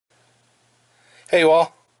Hey you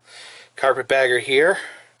all, Carpetbagger here,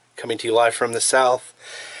 coming to you live from the south,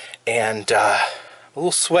 and a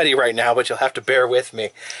little sweaty right now, but you'll have to bear with me.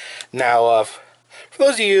 Now, for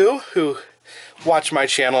those of you who watch my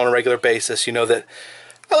channel on a regular basis, you know that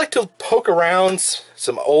I like to poke around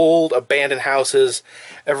some old abandoned houses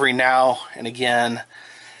every now and again,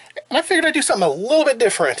 and I figured I'd do something a little bit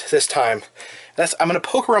different this time. I'm going to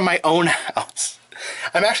poke around my own house.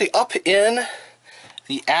 I'm actually up in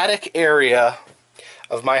the attic area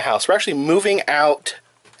of my house. We're actually moving out,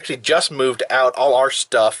 actually just moved out all our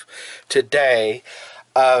stuff today.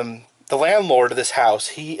 The landlord of this house,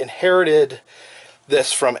 he inherited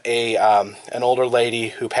this from an older lady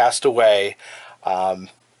who passed away. All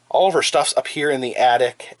of her stuff's up here in the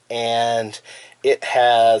attic, and it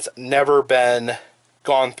has never been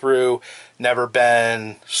gone through, never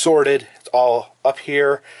been sorted. It's all up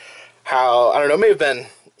here. I don't know, may have been,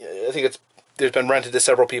 I think there's been rented to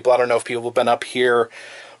several people. I don't know if people have been up here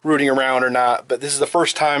rooting around or not, but this is the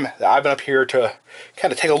first time that I've been up here to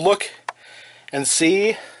kind of take a look and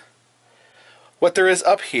see what there is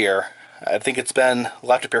up here. I think it's been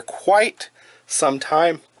left up here quite some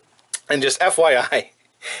time. And just FYI,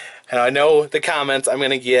 and I know the comments I'm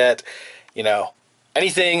going to get, you know,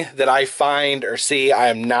 anything that I find or see, I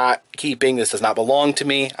am not keeping. This does not belong to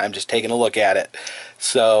me. I'm just taking a look at it.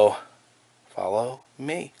 So, follow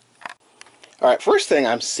me. Alright, first thing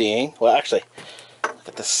I'm seeing, well actually, look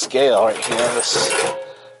at the scale right here, this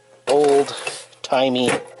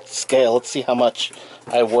old-timey scale. Let's see how much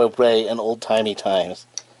I would weigh in old-timey times.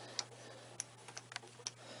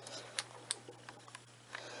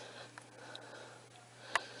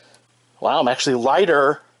 Wow, I'm actually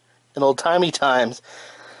lighter in old-timey times.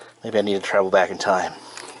 Maybe I need to travel back in time.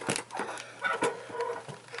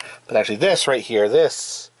 But actually this right here,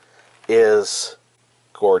 this is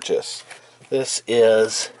gorgeous. This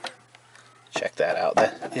is, check that out,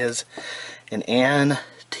 that is an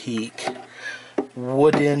antique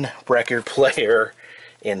wooden record player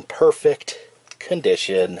in perfect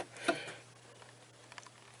condition.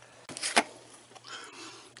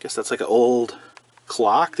 Guess that's like an old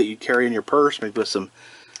clock that you carry in your purse, maybe with some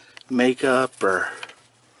makeup, or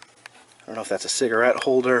I don't know if that's a cigarette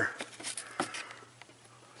holder. It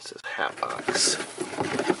says hat box.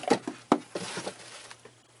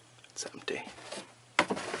 It's empty.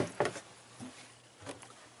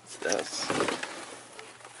 What's this?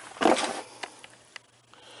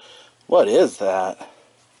 What is that?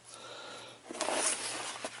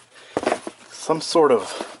 Some sort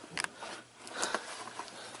of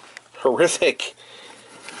horrific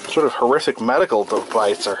medical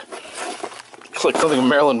device, or looks like something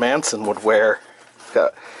Marilyn Manson would wear. It's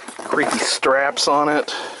got creepy straps on it.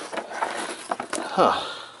 Huh.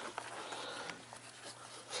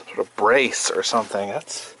 Some sort of brace or something.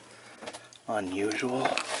 That's unusual.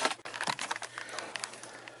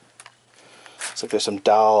 Looks like there's some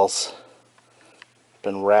dolls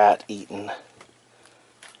been rat eaten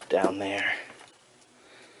down there.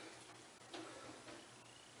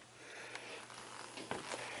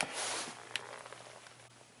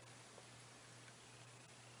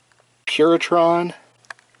 Puritron. I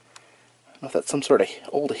don't know if that's some sort of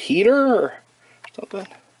old heater or something.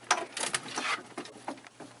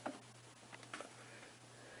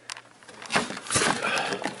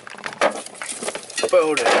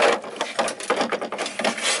 Photo.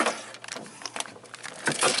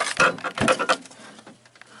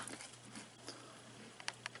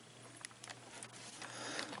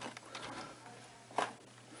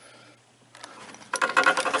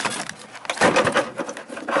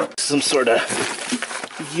 Some sort of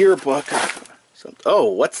yearbook or something. Oh,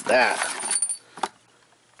 what's that?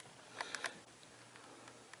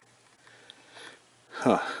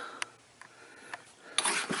 Huh.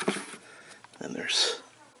 And there's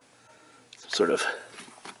some sort of,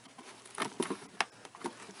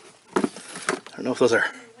 I don't know if those are,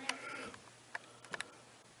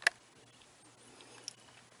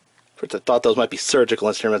 first I thought those might be surgical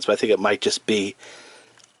instruments, but I think it might just be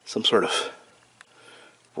some sort of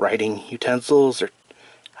writing utensils, or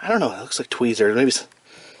I don't know, it looks like tweezers, maybe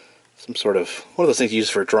some sort of, one of those things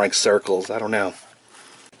used for drawing circles, I don't know.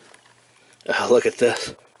 Oh, look at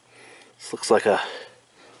this. This looks like a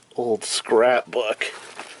old scrapbook.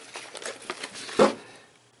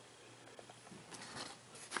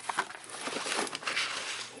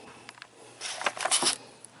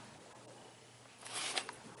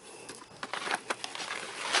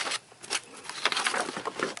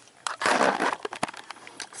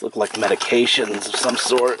 These look like medications of some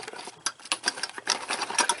sort.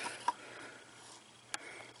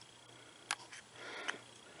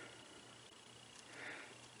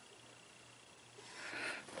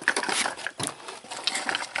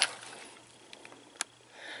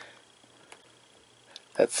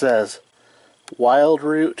 that says Wild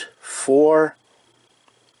Root 4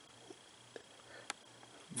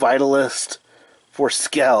 Vitalist for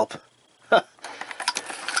scalp.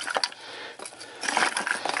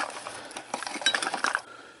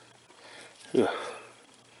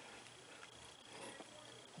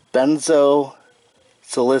 Benzo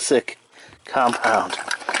silicic compound.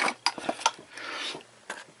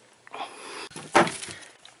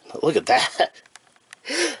 Look at that.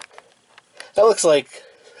 That looks like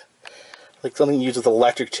something used with an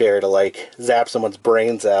electric chair to like zap someone's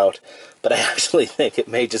brains out, but I actually think it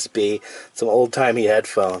may just be some old-timey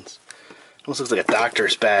headphones. Almost looks like a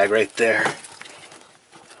doctor's bag right there.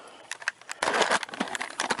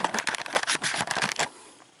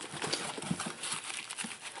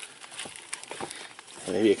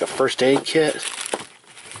 Maybe like a first aid kit.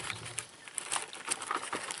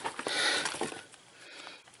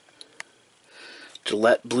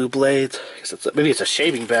 Gillette Blue Blades. I guess maybe it's a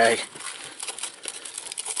shaving bag.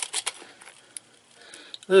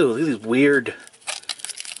 Ooh, look at these weird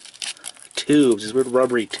tubes, these weird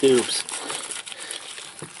rubbery tubes.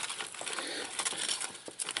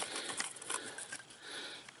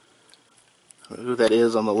 I don't know who that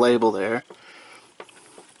is on the label there.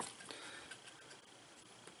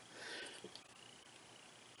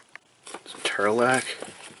 Some Turlac.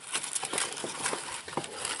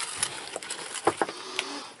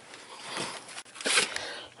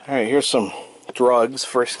 Alright, here's some drugs,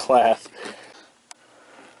 first class.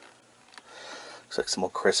 Looks like some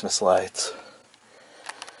old Christmas lights.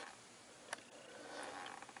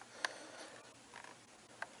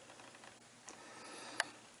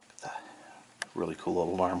 Really cool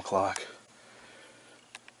little alarm clock.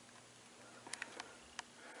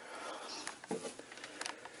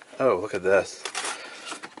 Oh, look at this.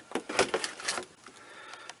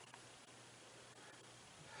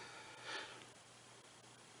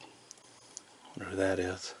 Wonder who that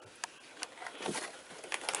is.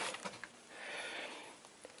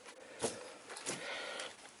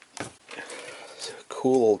 It's a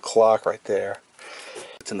cool little clock right there.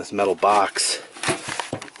 It's in this metal box.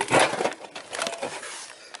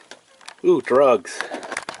 Ooh, drugs.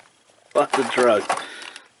 Lots of drugs.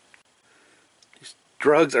 These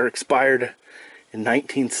drugs are expired in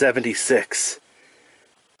 1976.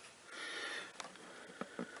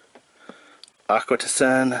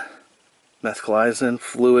 Aquatocin, methclizin,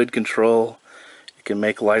 fluid control. It can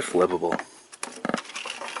make life livable.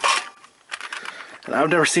 And I've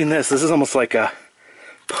never seen this. This is almost like a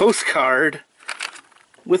postcard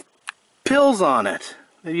with pills on it.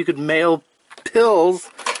 Maybe you could mail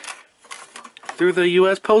pills through the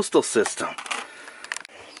U.S. postal system.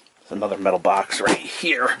 There's another metal box right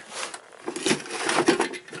here.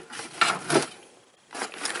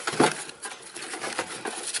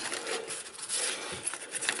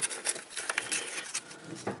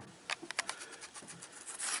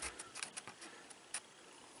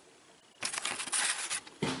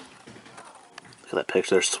 Look at that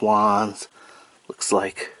picture. There's swans. Looks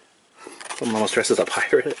like someone almost dressed as a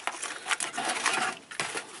pirate.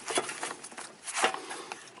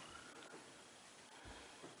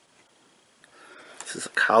 This is a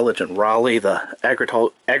college in Raleigh, the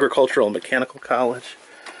Agricultural and Mechanical College.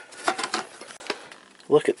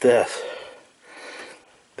 Look at this.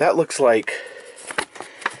 That looks like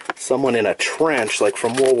someone in a trench, like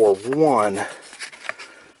from World War I.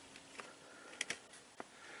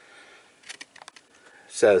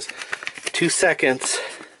 Says 2 seconds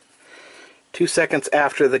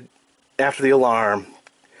after the alarm,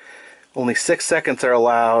 only 6 seconds are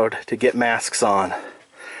allowed to get masks on.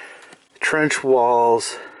 Trench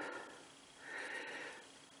walls.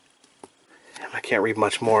 I can't read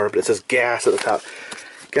much more, but it says gas at the top.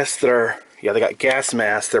 Guess they got gas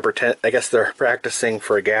masks. I guess they're practicing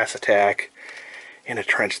for a gas attack in a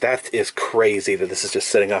trench. That is crazy that this is just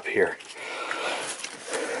sitting up here.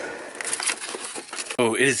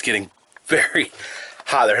 Oh, it is getting very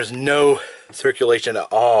hot. There's no circulation at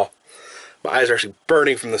all. My eyes are actually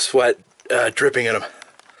burning from the sweat dripping in them.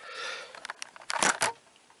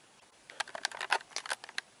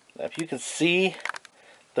 Now, if you can see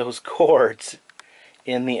those cords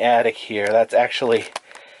in the attic here, that's actually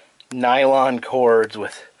nylon cords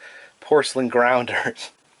with porcelain grounders.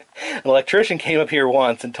 An electrician came up here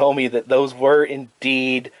once and told me that those were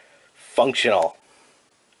indeed functional.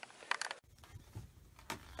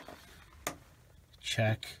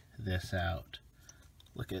 Check this out.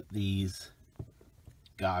 Look at these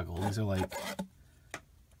goggles. These are like, you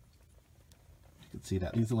can see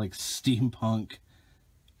that. These are like steampunk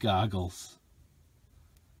goggles.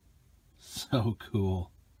 So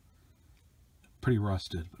cool. Pretty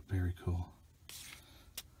rusted, but very cool.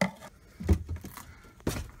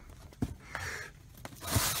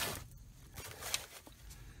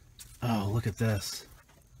 look at this.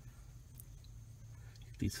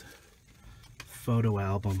 These photo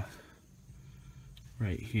album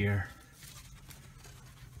right here.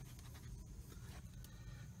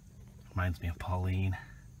 Reminds me of Pauline.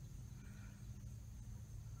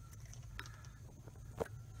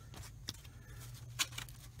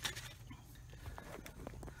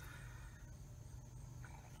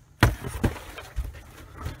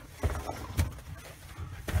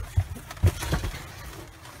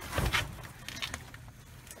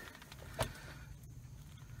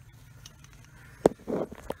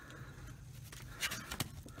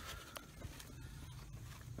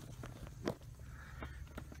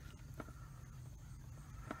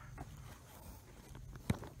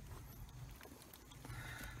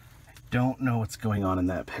 Don't know what's going on in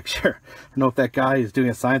that picture. I don't know if that guy is doing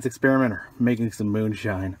a science experiment or making some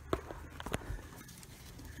moonshine.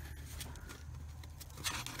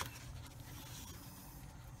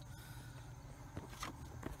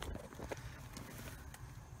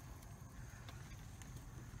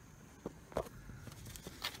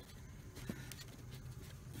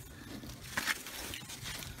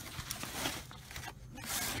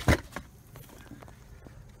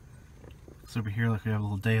 So over here, look, we have a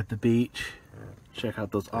little day at the beach. Check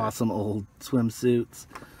out those awesome old swimsuits.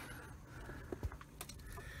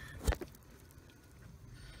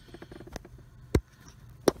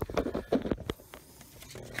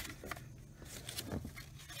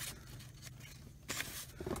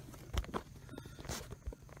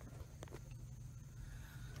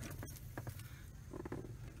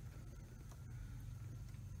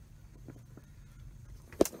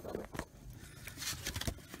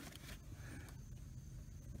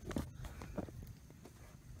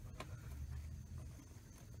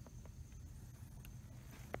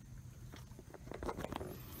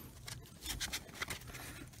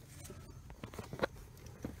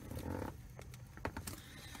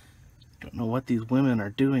 Don't know what these women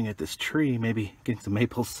are doing at this tree. Maybe getting some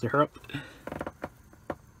maple syrup.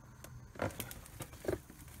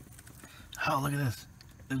 Oh, look at this.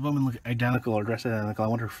 These women look identical or dressed identical. I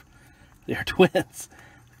wonder if they are twins.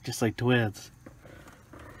 Just like twins.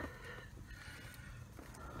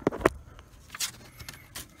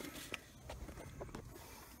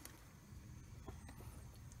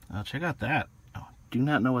 Oh, check out that. Oh, do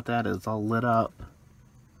not know what that is. It's all lit up.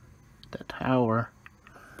 That tower.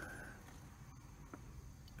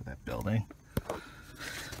 Look at that building.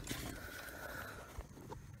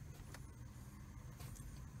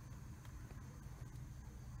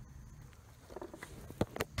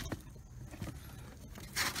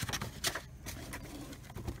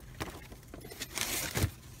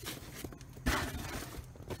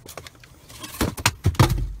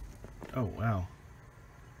 Oh, wow.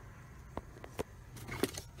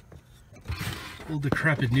 Old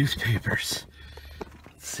decrepit newspapers.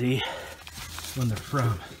 Let's see when they're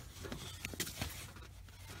from.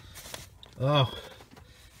 Oh,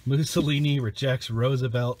 Mussolini rejects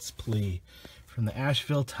Roosevelt's plea from the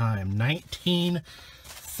Asheville Times,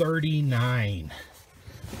 1939.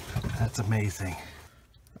 That's amazing.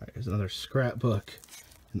 All right, here's another scrapbook.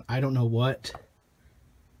 And I don't know what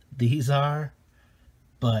these are,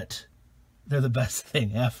 but they're the best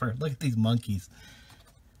thing ever. Look at these monkeys.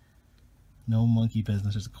 No monkey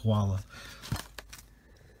business, there's a koala.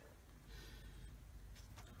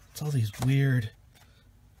 It's all these weird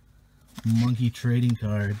monkey trading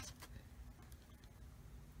cards.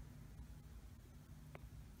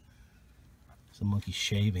 There's a monkey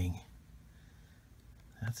shaving.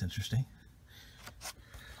 That's interesting.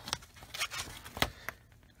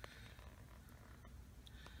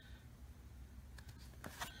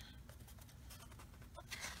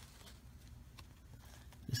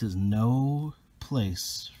 This is no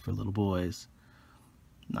place for little boys.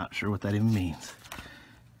 Not sure what that even means.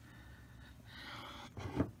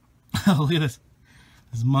 Oh, look at this.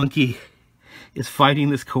 This monkey is fighting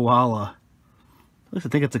this koala. At least I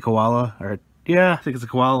think it's a koala. Or yeah, I think it's a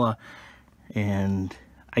koala. And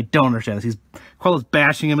I don't understand this. Koala's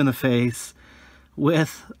bashing him in the face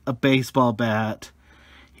with a baseball bat.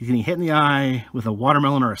 He's getting hit in the eye with a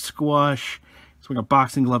watermelon or a squash. He's wearing a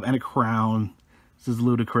boxing glove and a crown. This is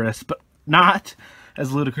ludicrous, but not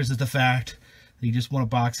as ludicrous as the fact that he just won a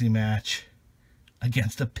boxing match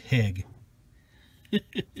against a pig.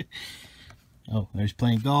 Oh, he's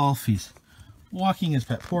playing golf. He's walking his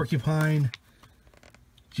pet porcupine.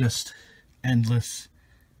 Just endless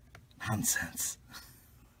nonsense.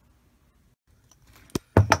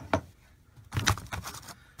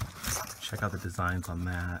 Check out the designs on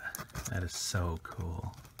that. That is so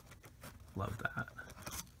cool. Love that.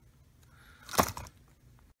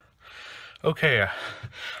 Okay,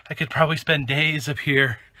 I could probably spend days up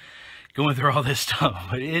here going through all this stuff,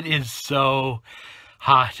 but it is so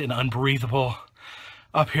hot and unbreathable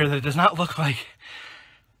up here that it does not look like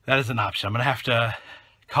that is an option. I'm gonna have to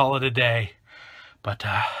call it a day, but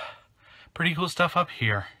pretty cool stuff up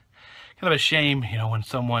here. Kind of a shame, you know, when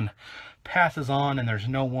someone passes on and there's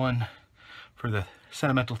no one for the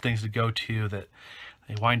sentimental things to go to, that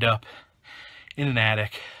they wind up in an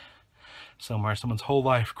attic somewhere. Someone's whole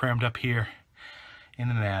life crammed up here in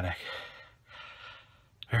an attic.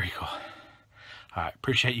 Very cool. All right,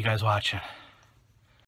 appreciate you guys watching.